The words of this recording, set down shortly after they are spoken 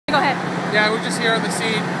Yeah, we're just here on the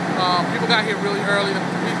scene. People got here really early.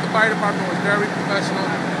 The fire department was very professional.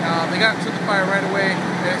 They got to the fire right away and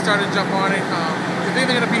they started to jump on it. We think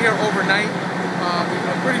they're going to be here overnight.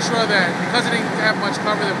 We're pretty sure that because it didn't have much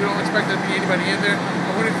cover, that we don't expect there to be anybody in there.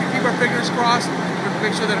 But we're going to keep our fingers crossed. We're going to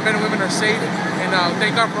make sure that men and women are safe. And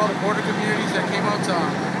thank God for all the border communities that came out to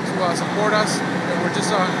support us. And we're just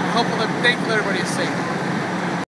thankful that everybody is safe.